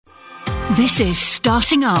This is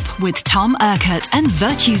Starting Up with Tom Urquhart and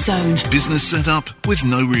Virtue Zone. Business set up with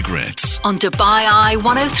no regrets. On Dubai Eye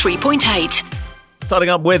 103.8. Starting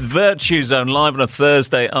up with Virtue Zone, live on a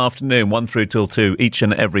Thursday afternoon, 1 through till 2, each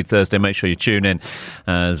and every Thursday. Make sure you tune in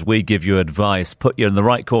as we give you advice, put you in the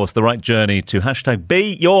right course, the right journey to hashtag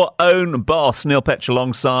be your own boss. Neil Petch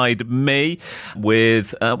alongside me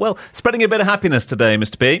with, spreading a bit of happiness today,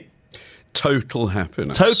 Mr. P. Total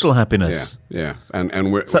happiness. Total happiness. Yeah.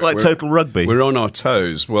 And we're, is that like total rugby? We're on our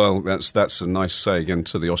toes. Well, that's a nice segue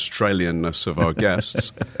into the Australianness of our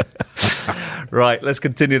guests. Right, let's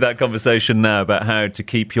continue that conversation now about how to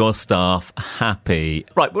keep your staff happy.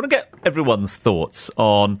 Right, we want to get everyone's thoughts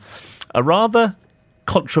on a rather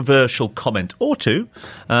controversial comment or two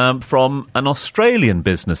from an Australian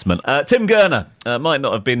businessman. Tim Gurner might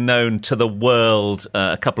not have been known to the world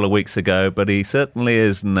a couple of weeks ago, but he certainly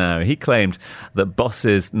is now. He claimed that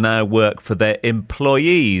bosses now work for their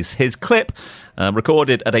employees. His clip,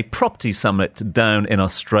 recorded at a property summit down in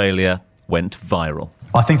Australia, went viral.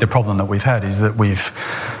 I think the problem that we've had is that we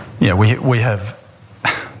have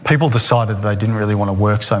people decided that they didn't really want to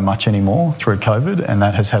work so much anymore through COVID, and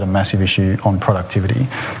that has had a massive issue on productivity.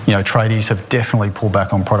 Tradies have definitely pulled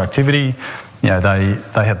back on productivity. They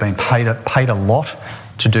have been paid a lot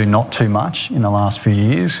to do not too much in the last few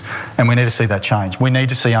years, and we need to see that change. We need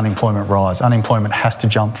to see unemployment rise. Unemployment has to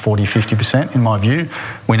jump 40-50% in my view.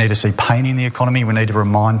 We need to see pain in the economy. We need to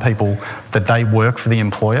remind people that they work for the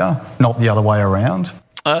employer, not the other way around.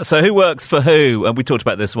 So who works for who? And we talked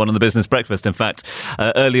about this one on the Business Breakfast, in fact,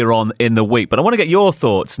 earlier on in the week. But I want to get your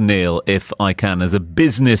thoughts, Neil, if I can, as a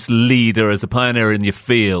business leader, as a pioneer in your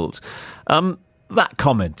field. That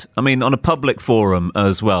comment, on a public forum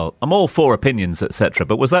as well. I'm all for opinions, etc.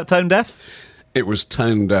 But was that tone deaf? It was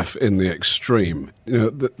tone deaf in the extreme.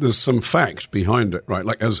 There's some fact behind it, right?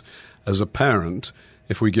 Like as a parent,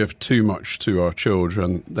 if we give too much to our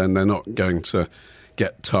children, then they're not going to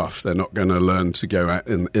get tough. They're not going to learn to go out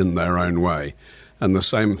in their own way. And the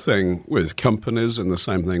same thing with companies and the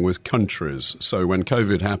same thing with countries. So when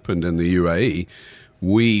COVID happened in the UAE,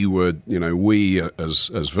 we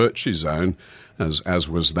as Virtue Zone, as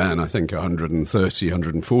was then, I think 130,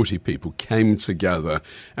 140 people came together,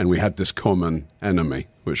 and we had this common enemy,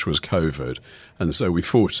 which was COVID. And so we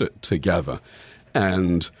fought it together.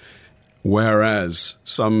 And whereas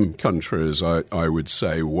some countries, I would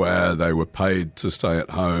say, where they were paid to stay at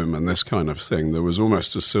home and this kind of thing, there was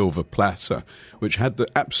almost a silver platter, which had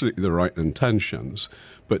absolutely the right intentions,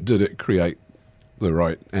 but did it create the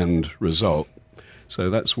right end result? So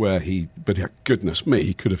that's where goodness me,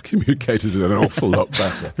 he could have communicated it an awful lot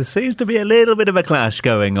better. There seems to be a little bit of a clash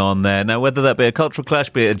going on there. Now, whether that be a cultural clash,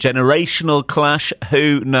 be it a generational clash,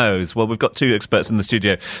 who knows? Well, we've got two experts in the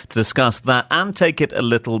studio to discuss that and take it a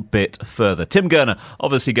little bit further. Tim Gurner,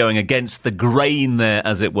 obviously going against the grain there,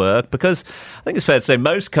 as it were, because I think it's fair to say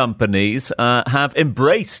most companies have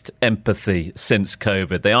embraced empathy since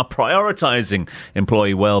COVID. They are prioritising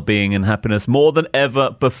employee well-being and happiness more than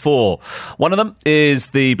ever before. One of them is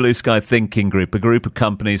the Blue Sky Thinking Group, a group of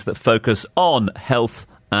companies that focus on health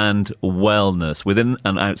and wellness within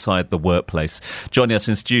and outside the workplace. Joining us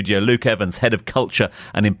in studio, Luke Evans, Head of Culture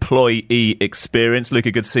and Employee Experience. Luke,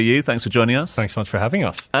 good to see you. Thanks for joining us. Thanks so much for having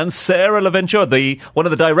us. And Sarah LaVentura, one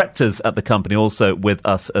of the directors at the company, also with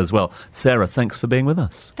us as well. Sarah, thanks for being with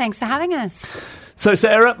us. Thanks for having us. So,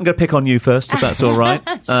 Sarah, I'm going to pick on you first, if that's all right.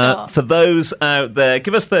 Sure. For those out there,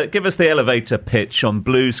 give us the elevator pitch on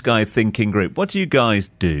Blue Sky Thinking Group. What do you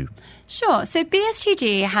guys do? Sure. So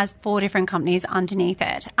BSTG has 4 different companies underneath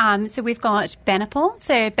it. So we've got Benepul.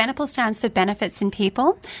 So Benepul stands for Benefits and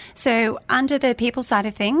People. So under the people side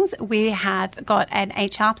of things, we have got an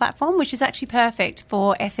HR platform, which is actually perfect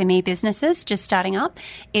for SME businesses just starting up.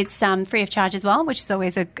 It's free of charge as well, which is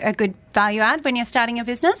always a good value add when you're starting a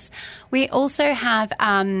business. We also have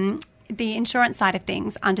the insurance side of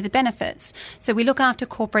things under the benefits. So we look after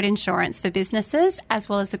corporate insurance for businesses as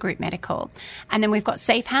well as the group medical. And then we've got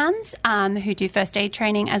Safe Hands, who do first aid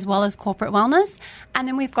training as well as corporate wellness. And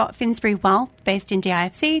then we've got Finsbury Wealth, based in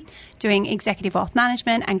DIFC, doing executive wealth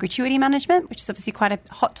management and gratuity management, which is obviously quite a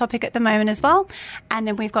hot topic at the moment as well. And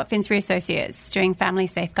then we've got Finsbury Associates doing family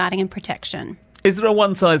safeguarding and protection. Is there a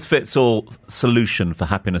one-size-fits-all solution for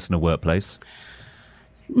happiness in a workplace?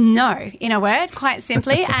 No, in a word, quite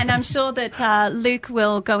simply. And I'm sure that Luke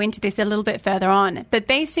will go into this a little bit further on. But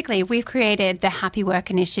basically, we've created the Happy Work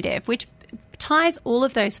Initiative, which ties all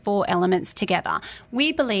of those 4 elements together.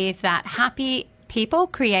 We believe that happy people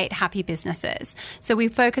create happy businesses. So we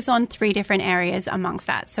focus on 3 different areas amongst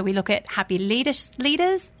that. So we look at happy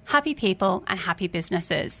leaders, happy people, and happy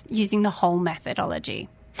businesses using the whole methodology.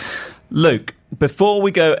 Luke, before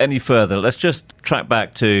we go any further, let's just track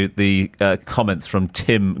back to the comments from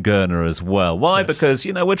Tim Gurner as well. Why? Yes. Because,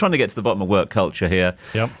 we're trying to get to the bottom of work culture here.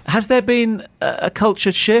 Yep. Has there been a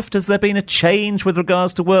culture shift? Has there been a change with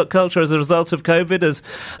regards to work culture as a result of COVID,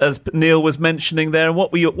 as Neil was mentioning there? And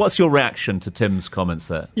what's your reaction to Tim's comments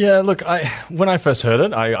there? Yeah, look, when I first heard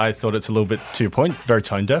it, I thought it's a little bit, to your point, very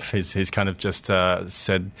tone deaf. He's kind of just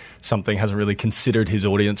said something, hasn't really considered his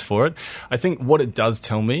audience for it. I think what it does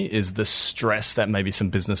tell me is the stress that maybe some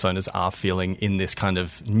business owners are feeling in this kind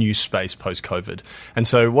of new space post-COVID. And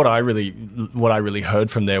so what I really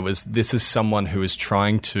heard from there was this is someone who is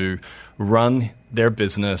trying to run their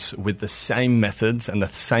business with the same methods and the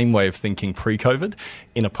same way of thinking pre-COVID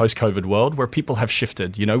in a post-COVID world where people have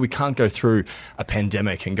shifted. We can't go through a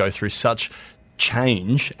pandemic and go through such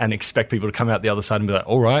change and expect people to come out the other side and be like,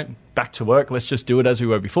 all right, back to work, let's just do it as we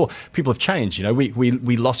were before. People have changed.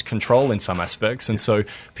 We lost control in some aspects, and so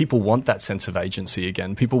people want that sense of agency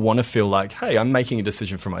again. People want to feel like, hey, I'm making a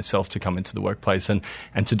decision for myself to come into the workplace and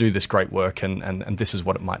to do this great work, and this is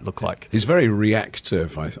what it might look like. He's very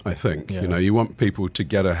reactive, I think. Yeah. You want people to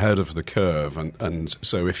get ahead of the curve, and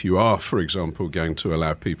so if you are, for example, going to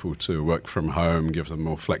allow people to work from home, give them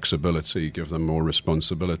more flexibility, give them more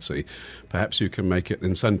responsibility, perhaps you can make it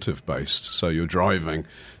incentive-based, so you're driving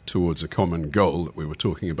towards a common goal that we were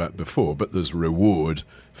talking about before, but there's reward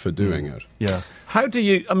for doing it. Yeah. How do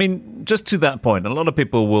you, just to that point, a lot of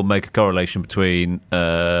people will make a correlation between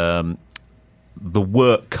the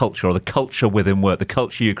work culture or the culture within work, the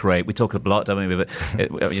culture you create. We talk a lot, don't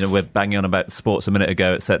we? We're banging on about sports a minute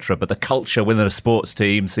ago, etc. But the culture within a sports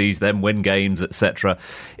team sees them win games, etc.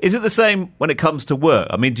 Is it the same when it comes to work?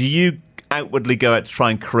 Do you outwardly go out to try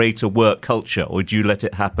and create a work culture, or do you let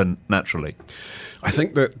it happen naturally? I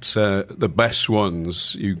think that the best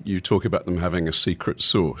ones, you talk about them having a secret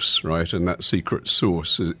sauce, right? And that secret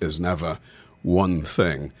sauce is never one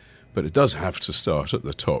thing, but it does have to start at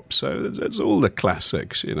the top. So it's all the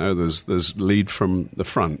classics, There's lead from the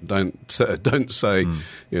front. Don't say,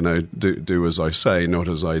 do as I say, not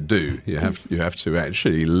as I do. You have to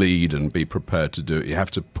actually lead and be prepared to do it. You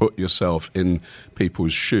have to put yourself in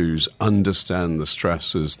people's shoes, understand the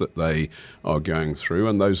stresses that they are going through,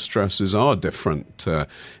 and those stresses are different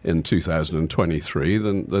in 2023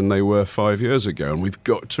 than they were 5 years ago, and we've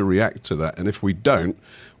got to react to that. And if we don't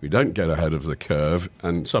get ahead of the curve,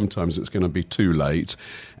 and sometimes it's going to be too late.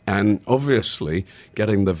 And obviously,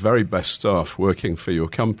 getting the very best staff working for your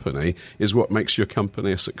company is what makes your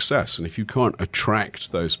company a success. And if you can't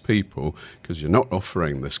attract those people because you're not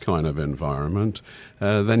offering this kind of environment,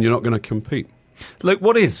 then you're not going to compete. Luke,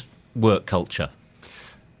 what is work culture?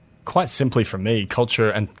 Quite simply for me, culture,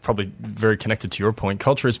 and probably very connected to your point,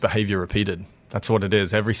 culture is behavior repeated. That's what it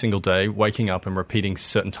is. Every single day, waking up and repeating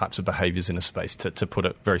certain types of behaviors in a space, to put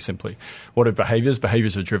it very simply. What are behaviors?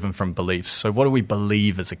 Behaviors are driven from beliefs. So what do we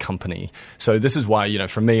believe as a company? So this is why,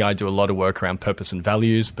 for me, I do a lot of work around purpose and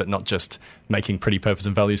values, but not just making pretty purpose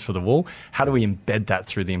and values for the wall. How do we embed that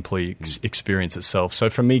through the employee experience itself? So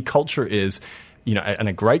for me, culture is, and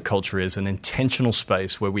a great culture is an intentional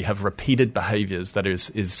space where we have repeated behaviors that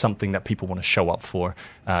is something that people want to show up for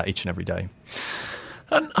each and every day.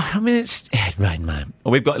 It's right, man.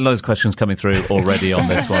 We've got loads of questions coming through already on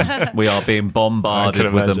this one. We are being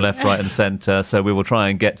bombarded with them left, right, and centre. So we will try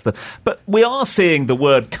and get to them. But we are seeing the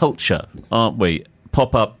word culture, aren't we,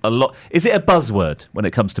 pop up a lot. Is it a buzzword when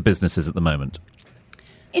it comes to businesses at the moment?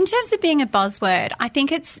 In terms of being a buzzword, I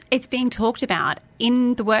think it's being talked about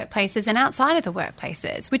in the workplaces and outside of the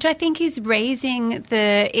workplaces, which I think is raising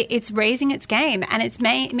its game, and it's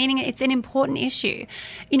meaning it's an important issue.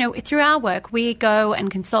 Through our work, we go and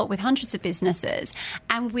consult with hundreds of businesses,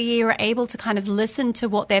 and we are able to kind of listen to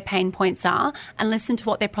what their pain points are and listen to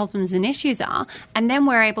what their problems and issues are, and then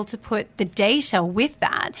we're able to put the data with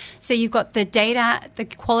that. So you've got the data, the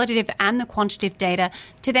qualitative and the quantitative data,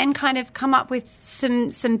 to then kind of come up with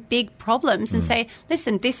some big problems and say,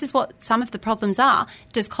 listen, this is what some of the problems are.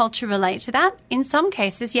 Does culture relate to that? In some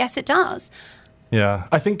cases, yes, it does. Yeah,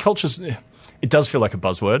 I think it does feel like a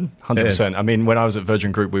buzzword, 100%. When I was at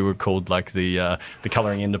Virgin Group, we were called like the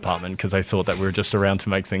colouring in department because I thought that we were just around to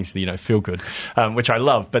make things, feel good, which I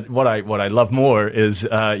love. But what I love more is,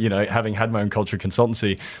 having had my own culture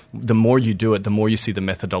consultancy, the more you do it, the more you see the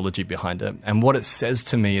methodology behind it. And what it says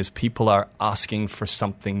to me is people are asking for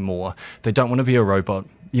something more. They don't want to be a robot.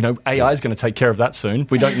 AI is going to take care of that soon.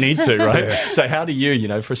 We don't need to, right? Yeah. So how do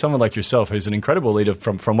you, for someone like yourself, who's an incredible leader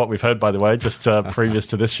from what we've heard, by the way, just previous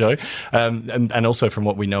to this show, and also from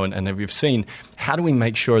what we know and we've seen, how do we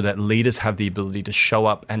make sure that leaders have the ability to show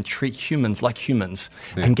up and treat humans like humans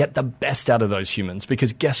and get the best out of those humans?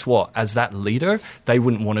 Because guess what? As that leader, they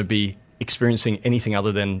wouldn't want to be experiencing anything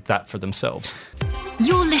other than that for themselves.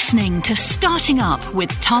 You're listening to Starting Up with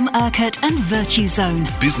Tom Urquhart and Virtue Zone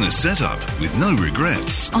Business setup with no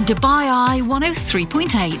regrets. on Dubai Eye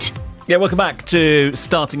 103.8. Yeah, welcome back to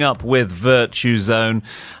Starting Up with Virtue Zone.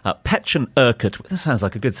 Petch and Urquhart. This sounds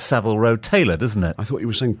like a good Savile Row tailor, doesn't it? I thought you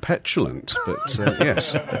were saying petulant, but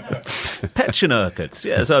yes. Petch and Urquhart.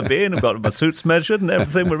 Yes, I've been. I've got my suits measured and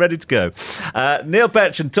everything. We're ready to go. Neil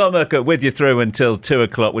Petch and Tom Urquhart with you through until 2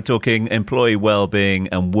 o'clock. We're talking employee wellbeing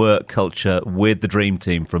and work culture with the Dream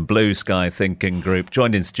Team from Blue Sky Thinking Group,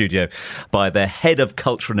 joined in studio by their Head of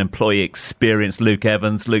Culture and Employee Experience, Luke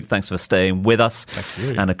Evans. Luke, thanks for staying with us. Thank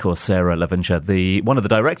you. And, of course, Sarah Levenshire, one of the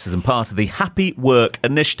directors and part of the Happy Work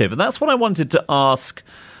Initiative. And that's what I wanted to ask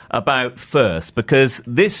about first, because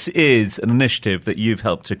this is an initiative that you've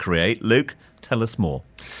helped to create. Luke, tell us more.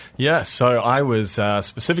 Yeah, so I was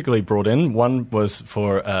specifically brought in. One was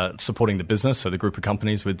for supporting the business, so the group of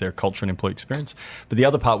companies with their culture and employee experience. But the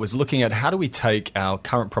other part was looking at how do we take our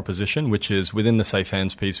current proposition, which is within the Safe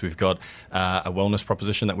Hands piece, we've got a wellness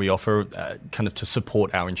proposition that we offer kind of to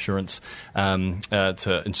support our insurance,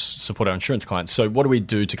 support our insurance clients. So what do we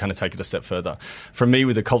do to kind of take it a step further? For me,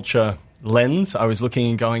 with the culture lens, I was looking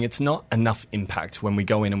and going, it's not enough impact when we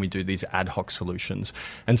go in and we do these ad hoc solutions.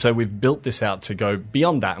 And so we've built this out to go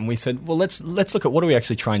beyond that. And we said, well, let's look at what are we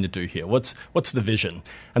actually trying to do here? What's the vision?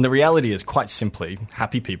 And the reality is quite simply,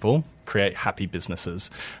 happy people create happy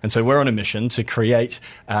businesses. And so we're on a mission to create,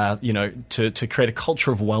 to create a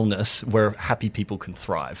culture of wellness where happy people can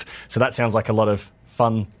thrive. So that sounds like a lot of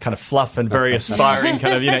fun kind of fluff and very aspiring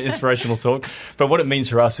kind of, inspirational talk. But what it means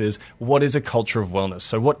for us is, what is a culture of wellness?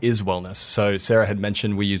 So what is wellness? So Sarah had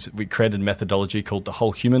mentioned we created a methodology called the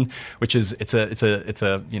whole human, which is it's a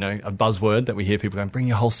buzzword that we hear people going, bring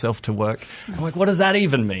your whole self to work. I'm like, what does that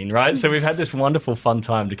even mean, right? So we've had this wonderful fun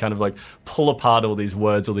time to kind of like pull apart all these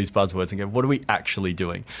words, all these buzzwords, and go, what are we actually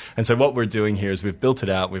doing? And so what we're doing here is we've built it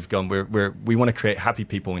out. We've gone, we want to create happy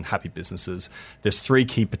people in happy businesses. There's 3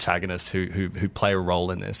 key protagonists who play a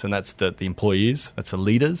role in this, and that's the employees, that's the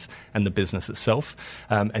leaders, and the business itself.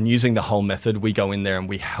 And using the whole method, we go in there and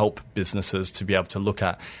we help businesses to be able to look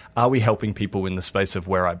at, are we helping people in the space of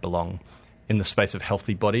where I belong? In the space of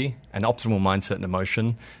healthy body and optimal mindset and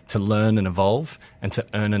emotion, to learn and evolve and to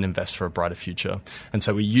earn and invest for a brighter future. And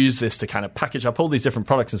so we use this to kind of package up all these different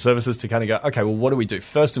products and services to kind of go, okay, well, what do we do?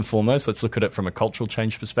 First and foremost, let's look at it from a cultural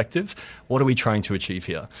change perspective. What are we trying to achieve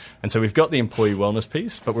here? And so we've got the employee wellness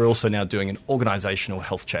piece, but we're also now doing an organizational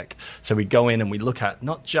health check. So we go in and we look at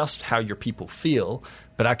not just how your people feel,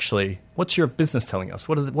 but actually, what's your business telling us?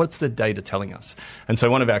 What's the data telling us? And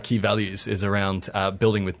so one of our key values is around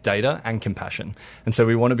building with data and compassion. And so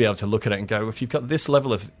we want to be able to look at it and go, if you've got this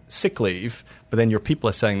level of sick leave, but then your people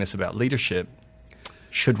are saying this about leadership,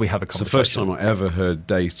 should we have a conversation? It's the first time I ever heard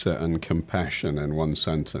data and compassion in one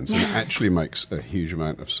sentence, and it actually makes a huge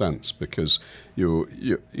amount of sense, because you're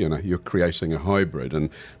creating a hybrid, and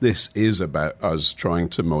this is about us trying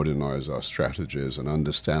to modernise our strategies and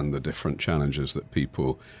understand the different challenges that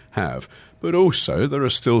people have. But also, there are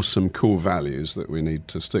still some core values that we need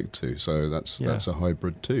to stick to. So that's a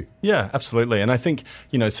hybrid too. Yeah, absolutely. And I think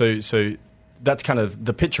so. That's kind of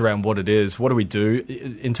the pitch around what it is. What do we do?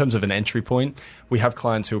 In terms of an entry point, we have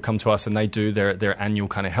clients who will come to us and they do their annual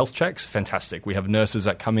kind of health checks. Fantastic. We have nurses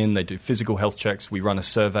that come in, they do physical health checks. We run a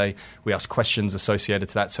survey. We ask questions associated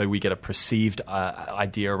to that, so we get a perceived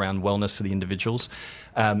idea around wellness for the individuals.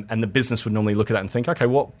 And the business would normally look at that and think, okay,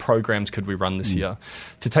 what programs could we run this year?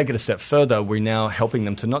 To take it a step further, we're now helping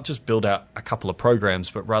them to not just build out a couple of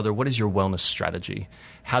programs, but rather, what is your wellness strategy?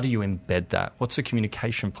 How do you embed that? What's the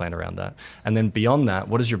communication plan around that? And then beyond that,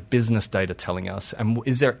 what is your business data telling us? And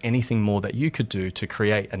is there anything more that you could do to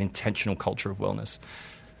create an intentional culture of wellness?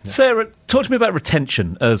 Yeah. Sarah, talk to me about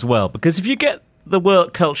retention as well, because if you get the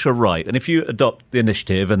work culture right, and if you adopt the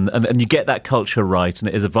initiative and you get that culture right, and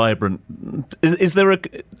it is a vibrant,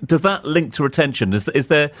 does that link to retention? Is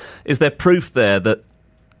there proof there that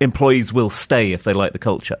employees will stay if they like the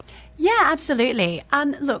culture? Yeah, absolutely.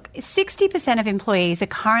 Look, 60% of employees are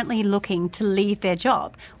currently looking to leave their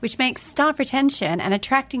job, which makes staff retention and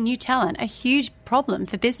attracting new talent a huge problem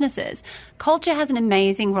for businesses. Culture has an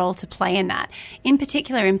amazing role to play in that. In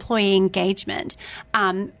particular, employee engagement.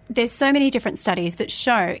 There's so many different studies that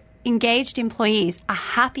show engaged employees are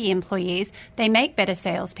happy employees. They make better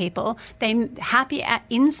salespeople. They're happy at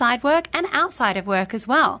inside work and outside of work as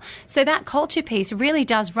well. So that culture piece really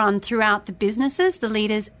does run throughout the businesses, the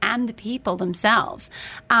leaders, and the people themselves.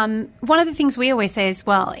 One of the things we always say as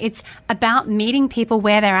well, it's about meeting people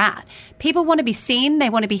where they're at. People want to be seen, they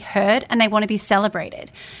want to be heard, and they want to be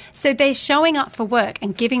celebrated. So they're showing up for work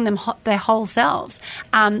and giving them their whole selves.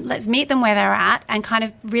 Let's meet them where they're at and kind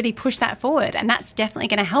of really push that forward. And that's definitely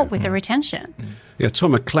going to help with the retention. Yeah,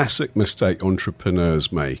 Tom, a classic mistake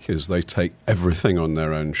entrepreneurs make is they take everything on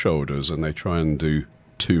their own shoulders and they try and do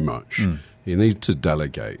too much. You need to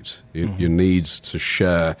delegate. You need to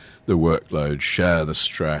share the workload, share the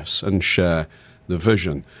stress, and share the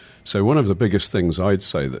vision. So one of the biggest things I'd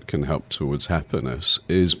say that can help towards happiness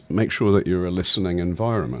is make sure that you're a listening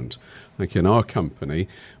environment. Like in our company,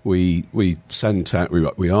 we sent out,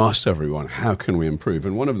 we asked everyone, how can we improve?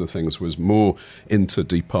 And one of the things was more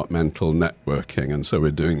interdepartmental networking. And so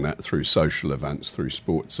we're doing that through social events, through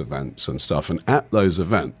sports events and stuff. And at those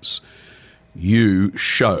events, you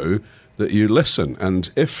show that you listen.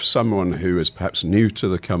 And if someone who is perhaps new to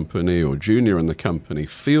the company or junior in the company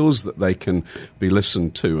feels that they can be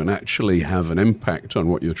listened to and actually have an impact on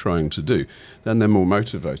what you're trying to do, then they're more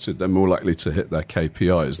motivated, they're more likely to hit their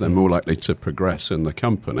KPIs, they're more likely to progress in the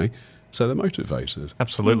company. So they're motivated.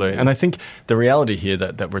 Absolutely. And I think the reality here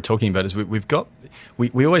that we're talking about is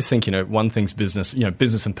we always think, one thing's business,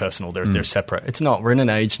 business and personal, they're separate. It's not. We're in an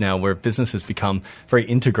age now where business has become very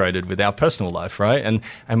integrated with our personal life, right?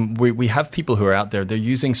 And we have people who are out there, they're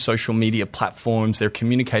using social media platforms, they're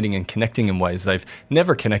communicating and connecting in ways they've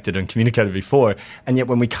never connected and communicated before. And yet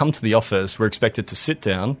when we come to the office, we're expected to sit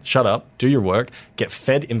down, shut up, do your work, get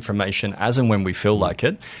fed information as and when we feel like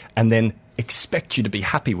it, and then expect you to be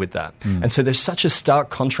happy with that. And so there's such a stark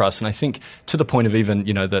contrast. And I think to the point of even,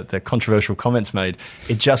 the controversial comments made,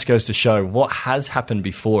 it just goes to show what has happened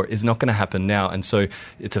before is not going to happen now. And so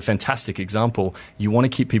it's a fantastic example. You want to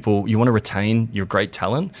keep people, you want to retain your great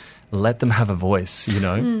talent, let them have a voice,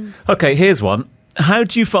 Okay, here's one. How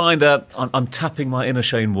do you find I'm tapping my inner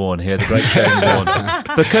Shane Warne here, the great Shane Warne.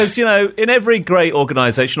 Because, in every great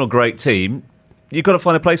organisation or great team, you've got to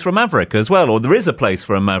find a place for a maverick as well, or there is a place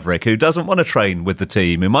for a maverick who doesn't want to train with the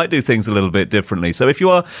team, who might do things a little bit differently. So if you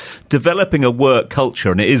are developing a work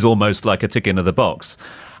culture, and it is almost like a tick into the box,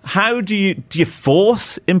 how do you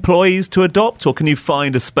force employees to adopt, or can you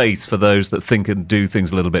find a space for those that think and do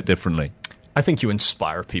things a little bit differently? I think you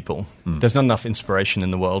inspire people. There's not enough inspiration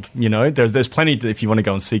in the world. There's plenty if you want to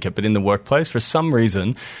go and seek it, but in the workplace, for some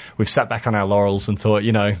reason, we've sat back on our laurels and thought,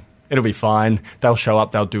 it'll be fine. They'll show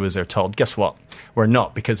up. They'll do as they're told. Guess what? We're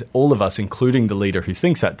not, because all of us, including the leader who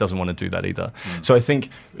thinks that, doesn't want to do that either. So I think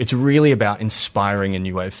it's really about inspiring a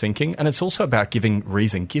new way of thinking. And it's also about giving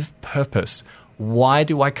reason, give purpose. Why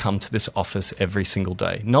do I come to this office every single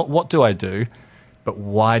day? Not what do I do, but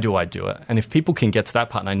why do I do it? And if people can get to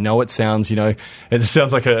that part, and I know it sounds, it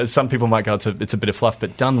sounds like some people might go, it's a bit of fluff,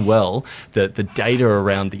 but done well, the data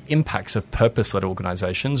around the impacts of purpose-led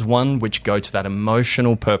organizations, one which go to that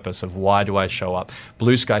emotional purpose of why do I show up?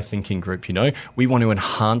 Blue Sky Thinking Group, we want to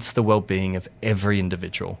enhance the well-being of every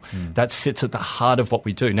individual. That sits at the heart of what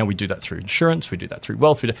we do. Now, we do that through insurance, we do that through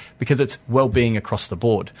wealth, because it's well-being across the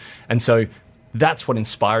board. And so that's what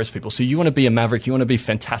inspires people. So you want to be a maverick, you want to be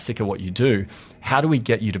fantastic at what you do. How do we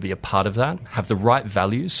get you to be a part of that? Have the right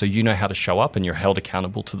values so you know how to show up and you're held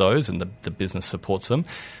accountable to those and the business supports them.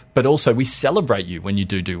 But also we celebrate you when you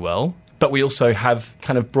do well, but we also have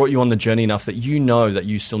kind of brought you on the journey enough that you know that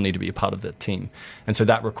you still need to be a part of that team. And so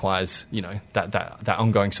that requires, that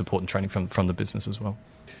ongoing support and training from the business as well.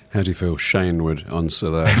 How do you feel Shane would answer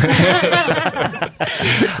that?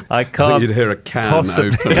 I can't. I think you'd hear a can open.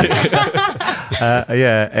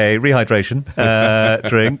 A rehydration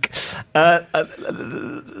drink.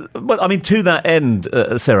 But I mean, to that end,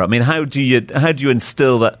 Sarah, I mean, how do you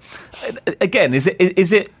instill that? Again, is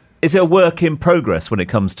it a work in progress when it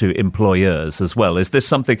comes to employers as well? Is this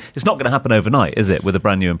something? It's not going to happen overnight, is it, with a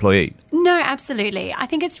brand new employee? No, absolutely. I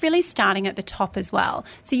think it's really starting at the top as well.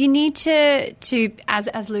 So you need to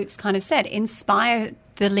as Luke's kind of said, inspire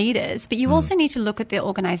the leaders, but you also need to look at the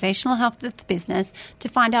organisational health of the business to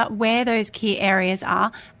find out where those key areas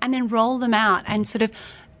are and then roll them out and sort of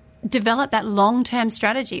develop that long-term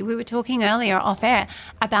strategy. We were talking earlier off air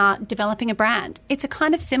about developing a brand. It's a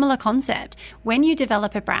kind of similar concept. When you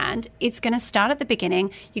develop a brand, it's going to start at the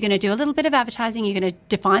beginning. You're going to do a little bit of advertising. You're going to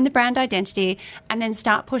define the brand identity and then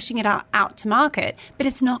start pushing it out to market. But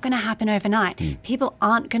it's not going to happen overnight. People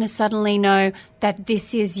aren't going to suddenly know that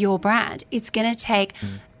this is your brand. It's going to take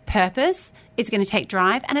purpose, it's going to take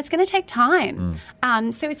drive, and it's going to take time.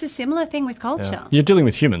 So it's a similar thing with culture. Yeah. You're dealing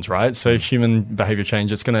with humans, right? So human behavior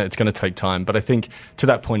change, it's going to take time. But I think to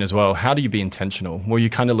that point as well, how do you be intentional? Well, you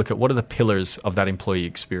kind of look at what are the pillars of that employee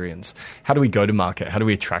experience? How do we go to market? How do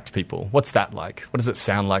we attract people? What's that like? What does it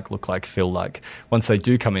sound like, look like, feel like? Once they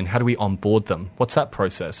do come in, how do we onboard them? What's that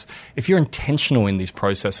process? If you're intentional in these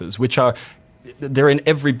processes, which are they're in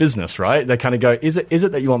every business, right? They kind of go, is it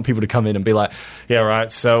that you want people to come in and be like, yeah,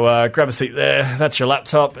 right, so grab a seat there, that's your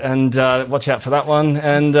laptop, and watch out for that one,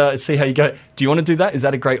 and see how you go. Do you want to do that? Is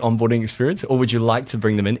that a great onboarding experience? Or would you like to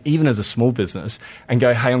bring them in, even as a small business, and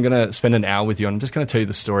go, hey, I'm going to spend an hour with you, and I'm just going to tell you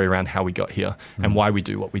the story around how we got here and why we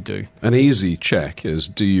do what we do. An easy check is,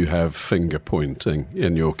 do you have finger pointing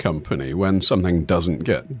in your company? When something doesn't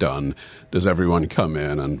get done, does everyone come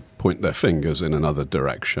in and point their fingers in another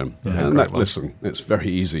direction? And that, listen, it's very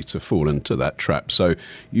easy to fall into that trap. So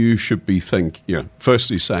you should be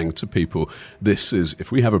firstly saying to people, this is,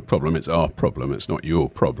 if we have a problem, it's our problem, it's not your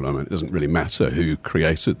problem. It doesn't really matter who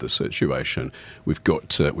created the situation. We've got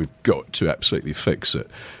to absolutely fix it.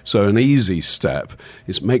 So an easy step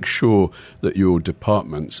is make sure that your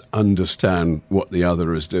departments understand what the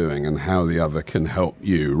other is doing and how the other can help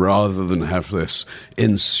you, rather than have this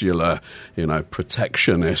insular,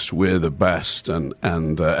 protectionist, we're the best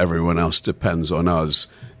and everyone else depends on us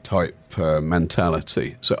type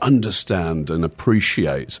mentality. So understand and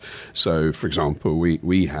appreciate. So, for example,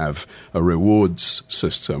 we have a rewards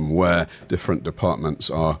system where different departments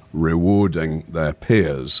are rewarding their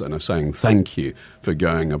peers and are saying thank you for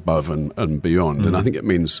going above and beyond. And I think it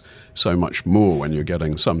means so much more when you're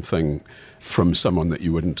getting something from someone that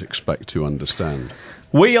you wouldn't expect to understand.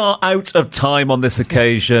 We are out of time on this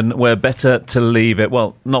occasion. We're better to leave it.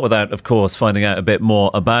 Well, not without, of course, finding out a bit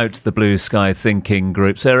more about the Blue Sky Thinking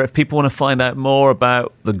Group. Sarah, if people want to find out more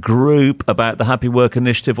about the group, about the Happy Work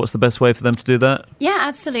Initiative, what's the best way for them to do that? Yeah,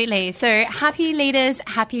 absolutely. So happy leaders,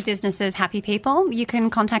 happy businesses, happy people. You can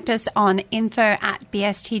contact us on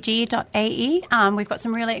info@bstg.ae. We've got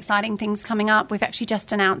some really exciting things coming up. We've actually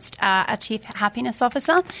just announced a Chief Happiness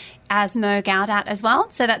Officer as Mo Gaudat as well.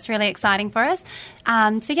 So that's really exciting for us.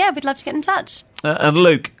 We'd love to get in touch. And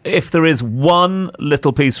Luke, if there is one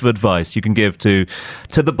little piece of advice you can give to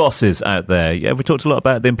the bosses out there, we talked a lot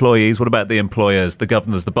about the employees. What about the employers, the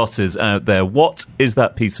governors, the bosses out there? What is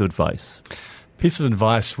that piece of advice? Piece of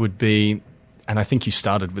advice would be, and I think you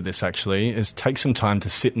started with this actually, is take some time to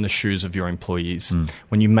sit in the shoes of your employees.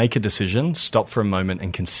 When you make a decision, stop for a moment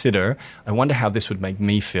and consider, I wonder how this would make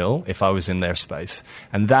me feel if I was in their space.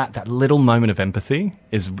 And that little moment of empathy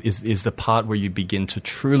is the part where you begin to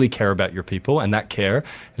truly care about your people, and that care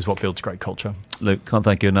is what builds great culture. Luke, can't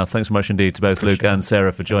thank you enough. Thanks so much indeed to both Luke and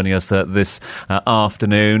Sarah for joining us this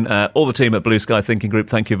afternoon. All the team at Blue Sky Thinking Group,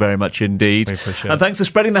 thank you very much indeed. We appreciate it. And thanks for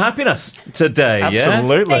spreading the happiness today.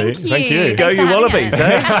 Absolutely. Thank you. Go you Wallabies,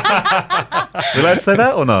 eh? We allowed to say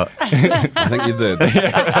that or not? I think you did.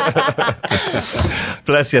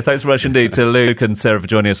 Bless you. Thanks very much indeed to Luke and Sarah for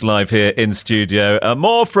joining us live here in studio.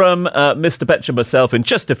 More from Mr. Petch and myself in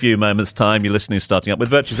just a few moments' time. You're listening to Starting Up with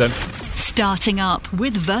Virtue Zone. Starting Up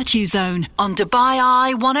with Virtue Zone on Dubai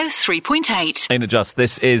Eye 103.8. Ain't it just?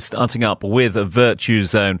 This is Starting Up with Virtue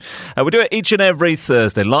Zone. We do it each and every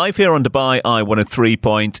Thursday, live here on Dubai Eye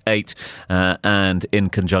 103.8 and in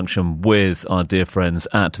conjunction with our dear friends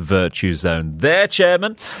at Virtue Zone. Their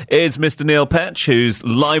chairman is Mr. Neil Petch, who's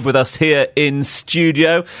live with us here in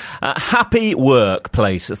studio. Happy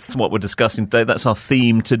workplace. That's what we're discussing today. That's our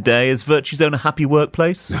theme today. Is Virtue Zone a happy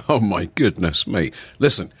workplace? Oh, my goodness me.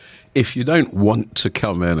 Listen, if you don't want to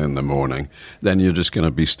come in the morning, then you're just going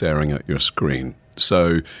to be staring at your screen.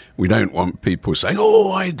 So we don't want people saying,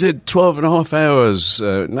 oh, I did 12 and a half hours.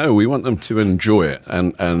 No, we want them to enjoy it.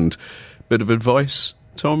 And bit of advice,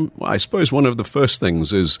 Tom? Well, I suppose one of the first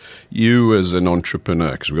things is you as an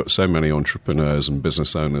entrepreneur, because we've got so many entrepreneurs and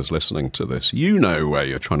business owners listening to this, you know where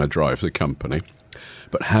you're trying to drive the company,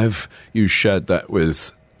 but have you shared that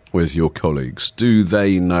with your colleagues? Do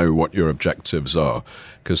they know what your objectives are?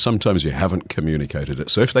 Because sometimes you haven't communicated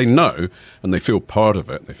it. So if they know and they feel part of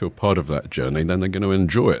it, they feel part of that journey, then they're going to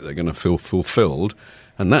enjoy it. They're going to feel fulfilled.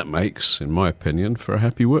 And that makes, in my opinion, for a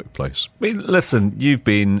happy workplace. I mean, listen, you've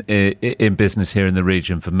been in business here in the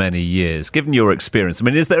region for many years. Given your experience, I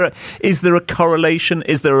mean, is there a correlation?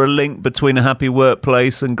 Is there a link between a happy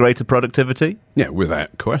workplace and greater productivity? Yeah,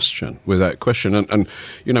 without question. Without question. And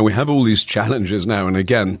we have all these challenges now and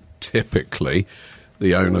again, typically,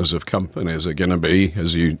 the owners of companies are going to be,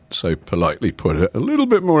 as you so politely put it, a little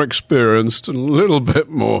bit more experienced and a little bit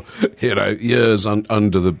more, years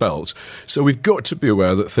under the belt. So we've got to be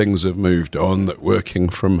aware that things have moved on, that working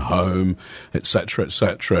from home, etc.,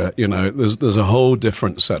 there's a whole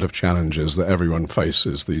different set of challenges that everyone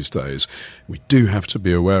faces these days. We do have to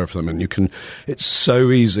be aware of them, and it's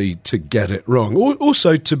so easy to get it wrong.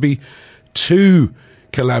 Also to be too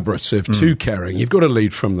collaborative, too caring. You've got to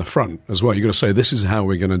lead from the front as well. You've got to say, this is how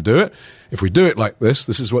we're going to do it. If we do it like this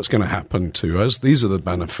is what's going to happen to us. These are the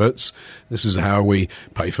benefits. This is how we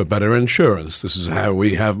pay for better insurance. This is how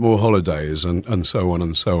we have more holidays, and so on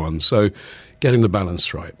and so on. So getting the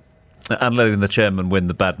balance right. And letting the chairman win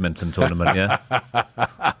the badminton tournament, yeah?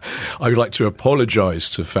 I would like to apologise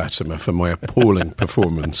to Fatima for my appalling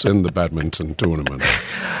performance in the badminton tournament.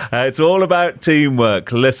 It's all about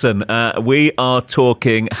teamwork. Listen, we are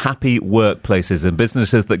talking happy workplaces and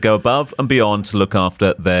businesses that go above and beyond to look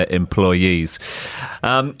after their employees.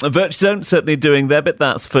 VirtuZone certainly doing their bit,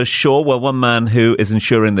 that's for sure. Well, one man who is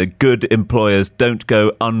ensuring that good employers don't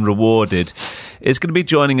go unrewarded is going to be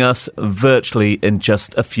joining us virtually in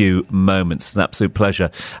just a few moments. It's an absolute pleasure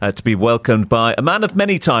to be welcomed by a man of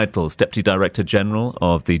many titles, Deputy Director General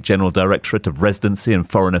of the General Directorate of Residency and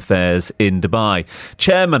Foreign Affairs in Dubai,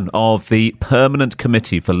 Chairman of the Permanent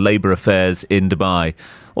Committee for Labour Affairs in Dubai,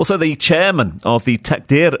 also the Chairman of the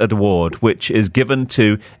Takdir Award, which is given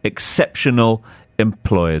to exceptional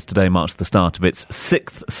employers. Today marks the start of its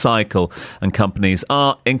 6th cycle, and companies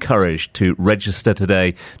are encouraged to register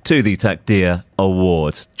today to the Takdir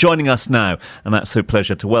Awards. Joining us now, an absolute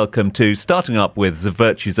pleasure to welcome to Starting Up with the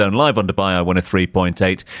VirtuZone live on Dubai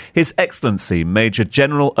 103.8, His Excellency Major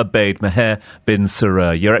General Obaid Meher bin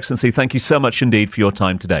Suroor. Your Excellency, thank you so much indeed for your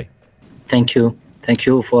time today. Thank you. Thank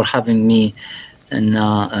you for having me in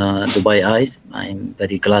Dubai Eyes. I'm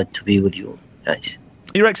very glad to be with you guys.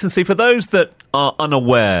 Your Excellency, for those that are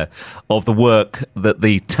unaware of the work that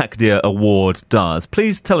the Takdir Award does,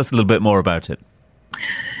 please tell us a little bit more about it.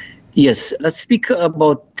 Yes, let's speak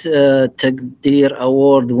about Takdir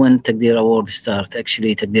Award. When Takdir Award started,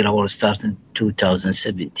 actually Takdir Award started in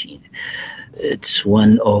 2017. It's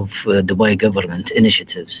one of Dubai government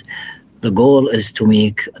initiatives. The goal is to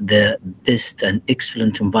make the best and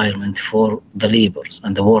excellent environment for the laborers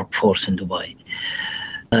and the workforce in Dubai.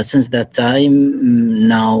 Since that time,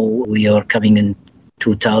 now we are coming in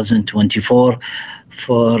 2024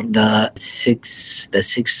 for the sixth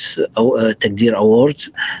Takdir Awards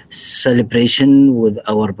celebration with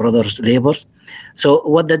our brothers laborers. So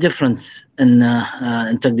what the difference in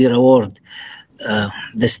Takdir Award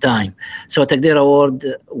this time? So Takdir Award,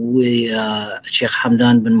 Sheikh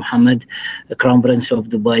Hamdan bin Mohammed, Crown Prince of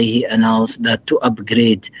Dubai, he announced that to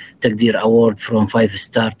upgrade Takdir Award from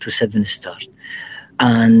 5-star to 7-star.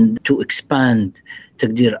 And to expand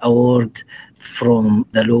Takdir Award from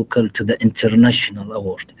the local to the international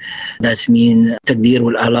award. That means Takdir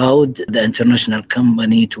will allow the international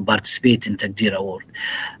company to participate in Takdir Award.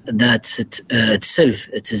 That's itself.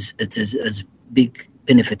 It is a big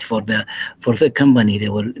benefit for the company. They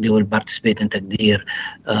will participate in Takdir.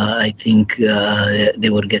 I think they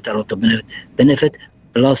will get a lot of benefit.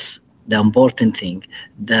 Plus the important thing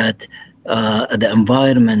that the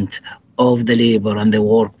environment of the labor and the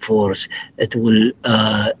workforce, it will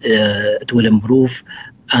improve,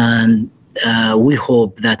 and we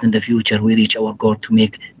hope that in the future we reach our goal to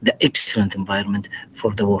make the excellent environment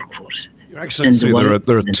for the workforce. Your Excellency,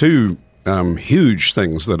 there are two huge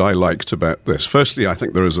things that I liked about this. Firstly, I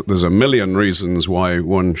think there's a million reasons why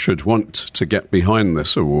one should want to get behind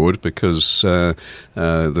this award, because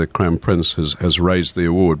the Crown Prince has raised the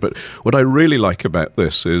award. But what I really like about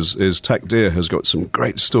this is Takdir has got some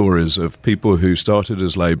great stories of people who started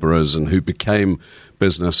as labourers and who became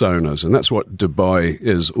business owners, and that's what Dubai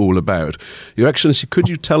is all about. Your Excellency, could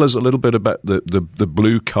you tell us a little bit about the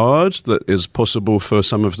blue card that is possible for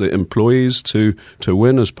some of the employees to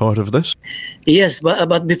win as part of this? Yes,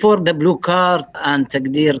 but before the blue card and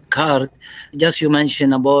Takdir card, just you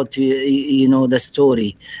mentioned about the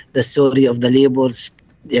story of the laborers.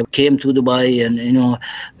 They came to Dubai and,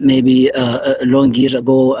 maybe a long year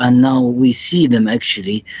ago, and now we see them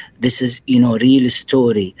actually. This is, real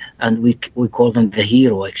story, and we call them the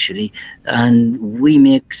hero actually. And we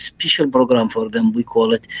make special program for them. We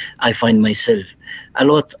call it I Find Myself. A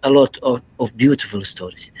lot of beautiful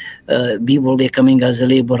stories. People, they're coming as a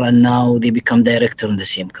labor and now they become director in the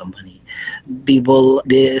same company. People,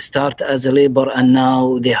 they start as a labor and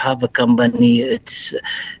now they have a company. It's,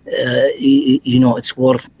 it's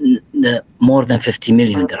worth more than 50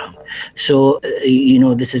 million dirham. So,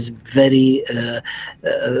 this is very,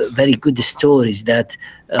 very good stories that,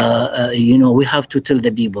 we have to tell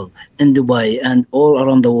the people in Dubai and all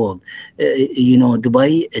around the world.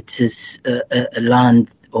 Dubai, it is a land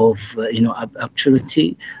of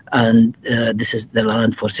opportunity, and this is the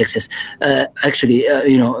land for success.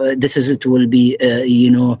 It will be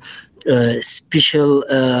special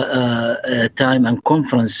time and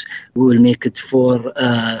conference. We will make it for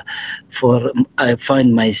I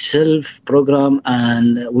Find Myself program,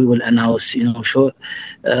 and we will announce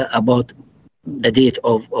about the date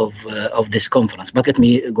of this conference. But let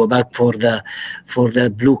me go back for the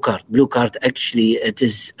blue card. Blue card, actually, it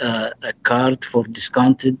is a card for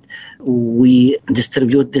discounted. We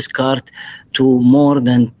distribute this card to more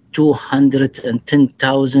than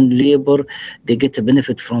 210,000 labor. They get a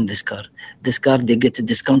benefit from this card. This card, they get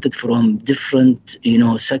discounted from different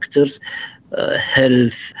sectors.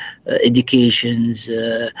 Health, educations,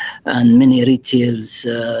 and many retails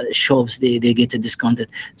shops, they get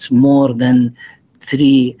discounted. It's more than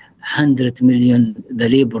 300 million the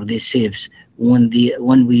labor they saves when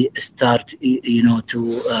we start to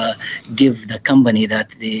give the company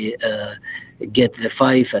that they get the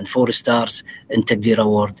 5 and 4 stars in Taqdeer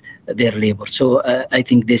Award their labor. So I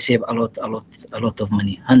think they save a lot of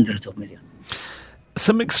money, hundreds of millions.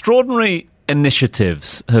 Some extraordinary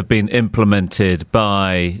initiatives have been implemented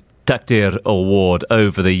by Taqdeer Award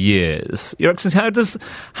over the years. Your Excellency,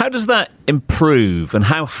 how does that improve, and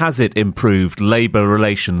how has it improved labour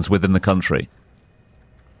relations within the country?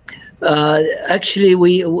 Actually,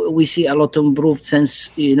 we see a lot improved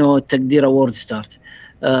since Taqdeer Award start.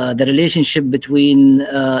 The relationship between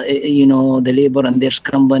the labor and their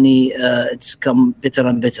company, it's come better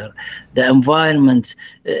and better. The environment,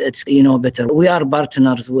 it's better. We are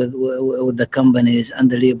partners with the companies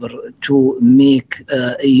and the labor to make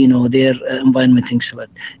their environment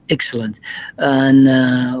excellent, and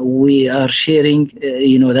we are sharing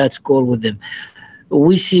that goal with them.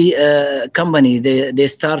 We see a company, they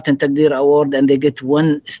start in Taqdeer Award and they get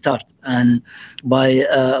 1 star. And by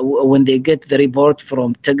when they get the report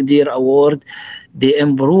from Taqdeer Award, they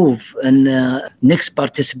improve and next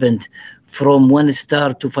participant from 1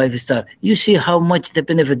 star to 5 star. You see how much the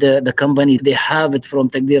benefit the company, they have it from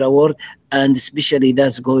Taqdeer Award, and especially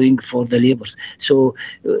that's going for the laborers. So,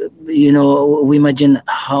 we imagine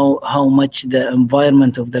how much the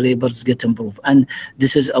environment of the laborers get improved. And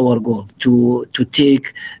this is our goal, to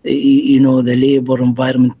take, the labor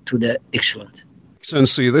environment to the excellent.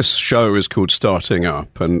 Excellency, this show is called Starting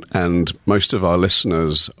Up, and most of our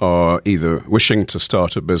listeners are either wishing to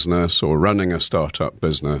start a business or running a startup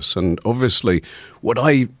business. And obviously, what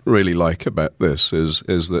I really like about this is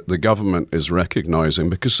that the government is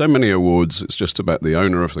recognising, because so many awards, it's just about the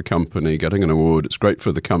owner of the company getting an award. It's great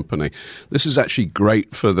for the company. This is actually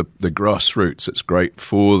great for the grassroots. It's great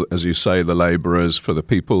for, as you say, the labourers, for the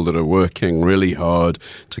people that are working really hard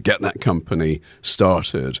to get that company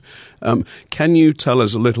started. Can you tell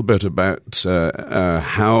us a little bit about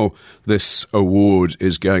how this award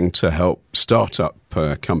is going to help startup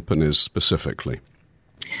companies specifically?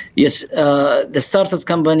 Yes, the startup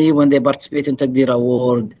company, when they participate in Taqdeer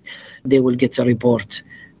Award, they will get a report.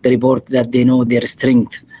 The report that they know their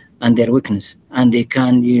strength and their weakness, and they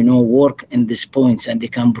can, work in these points, and they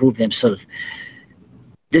can prove themselves.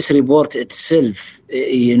 This report itself,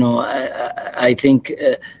 I think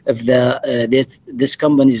if this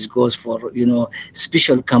companies goes for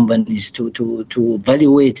special companies to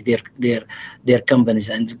evaluate their companies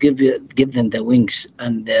and give them the wings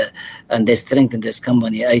and the strength in this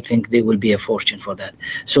company, I think they will be a fortune for that.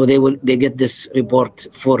 So they get this report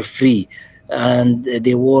for free, and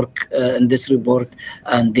they work in this report,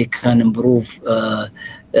 and they can improve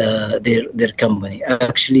their company.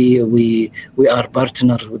 Actually, we are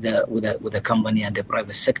partners with the company and the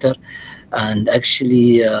private sector, and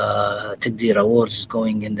actually Taqdeer Awards is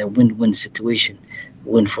going in the win-win situation.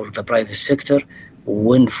 Win for the private sector,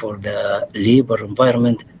 win for the labor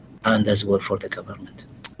environment, and as well for the government.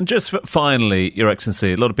 Just finally, Your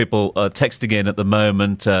Excellency, a lot of people are texting in at the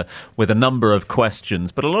moment with a number of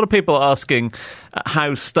questions, but a lot of people are asking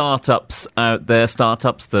how startups out there,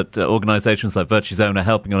 startups that organisations like Virtuzone are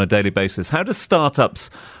helping on a daily basis, how do startups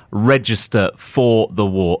register for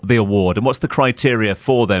the award, and what's the criteria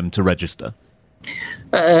for them to register?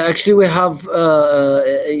 Actually, we have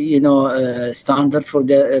standard for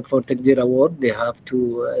Taqdeer Award. They have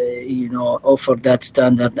to offer that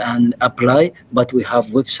standard and apply. But we have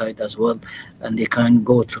website as well, and they can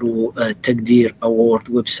go through Taqdeer Award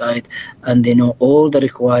website, and they know all the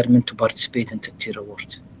requirement to participate in Taqdeer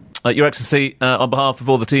Award. Your Excellency, on behalf of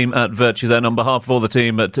all the team at Virtue Zone, on behalf of all the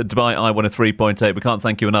team at Dubai I-103.8, we can't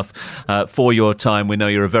thank you enough for your time. We know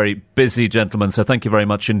you're a very busy gentleman, so thank you very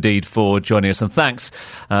much indeed for joining us. And thanks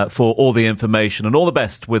for all the information and all the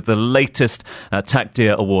best with the latest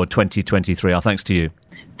Takdir Award 2023. Our thanks to you.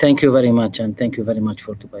 Thank you very much, and thank you very much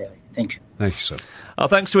for Dubai Eye. Thank you. Thank you, sir. Our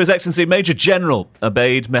thanks to His Excellency Major General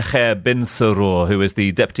Abeid Meher bin Sarour, who is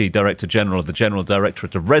the Deputy Director General of the General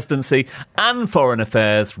Directorate of Residency and Foreign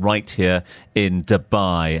Affairs right here in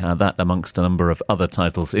Dubai. That amongst a number of other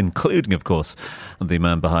titles, including, of course, the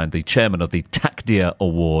man behind the chairman of the Takdir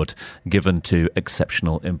Award given to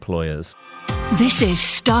exceptional employers. This is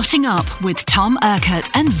Starting Up with Tom Urquhart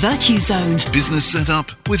and Virtue Zone Business set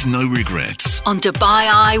up with no regrets. on Dubai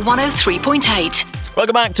Eye 103.8.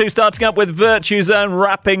 Welcome back to Starting Up with Virtue Zone,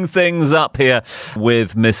 wrapping things up here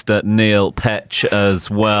with Mr. Neil Petch as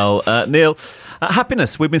well. Neil,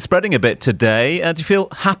 happiness, we've been spreading a bit today. Do you feel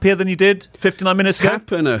happier than you did 59 minutes ago?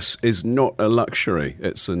 Happiness is not a luxury,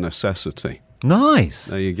 it's a necessity. Nice.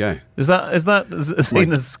 There you go. Is that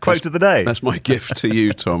seen as quote of the day? That's my gift to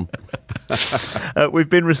you, Tom. We've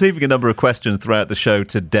been receiving a number of questions throughout the show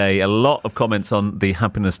today, a lot of comments on the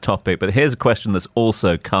happiness topic, but here's a question that's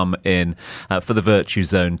also come in for the Virtue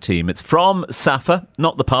Zone team. It's from Safa,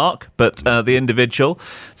 not the park, but the individual,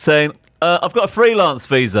 saying, I've got a freelance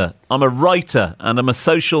visa. I'm a writer and I'm a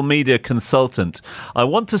social media consultant. I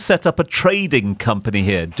want to set up a trading company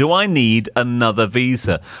here. Do I need another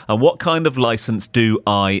visa? And what kind of license do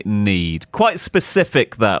I need? Quite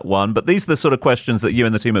specific, that one, but these are the sort of questions that you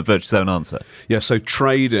and the team at Virtue Zone answer. Yeah, so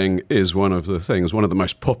trading is one of the things, one of the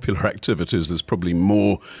most popular activities. There's probably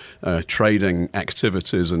more trading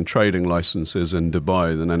activities and trading licenses in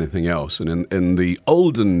Dubai than anything else. And in the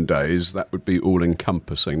olden days, that would be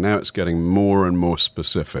all-encompassing. Now it's getting more and more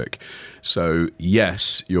specific. So,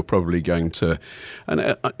 yes, you're probably going to,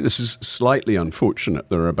 and this is slightly unfortunate,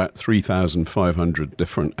 there are about 3,500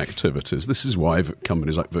 different activities. This is why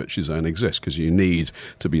companies like Virtue Zone exist, because you need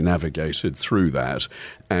to be navigated through that.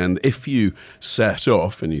 And if you set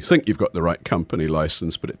off and you think you've got the right company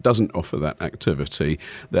license, but it doesn't offer that activity,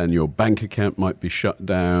 then your bank account might be shut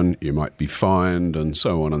down, you might be fined, and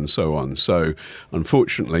so on and so on. So,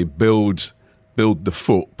 unfortunately, build the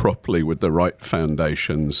foot properly with the right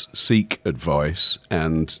foundations, seek advice,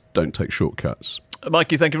 and don't take shortcuts.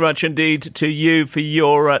 Mikey, thank you very much indeed to you for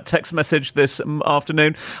your text message this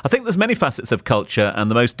afternoon. I think there's many facets of culture,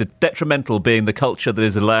 and the most detrimental being the culture that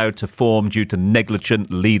is allowed to form due to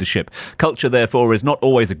negligent leadership. Culture, therefore, is not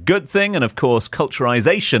always a good thing, and of course,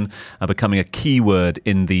 culturalisation are becoming a key word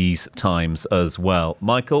in these times as well.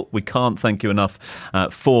 Michael, we can't thank you enough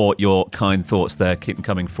for your kind thoughts there. Keep them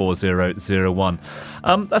coming, 4001.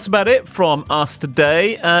 That's about it from us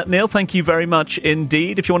today. Neil, thank you very much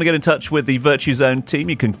indeed. If you want to get in touch with the Virtue Zone team,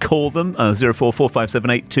 you can call them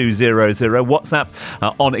 0445782200. WhatsApp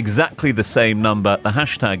on exactly the same number. The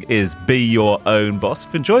hashtag is Be Your Own Boss.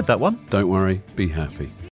 If you enjoyed that one, don't worry, be happy.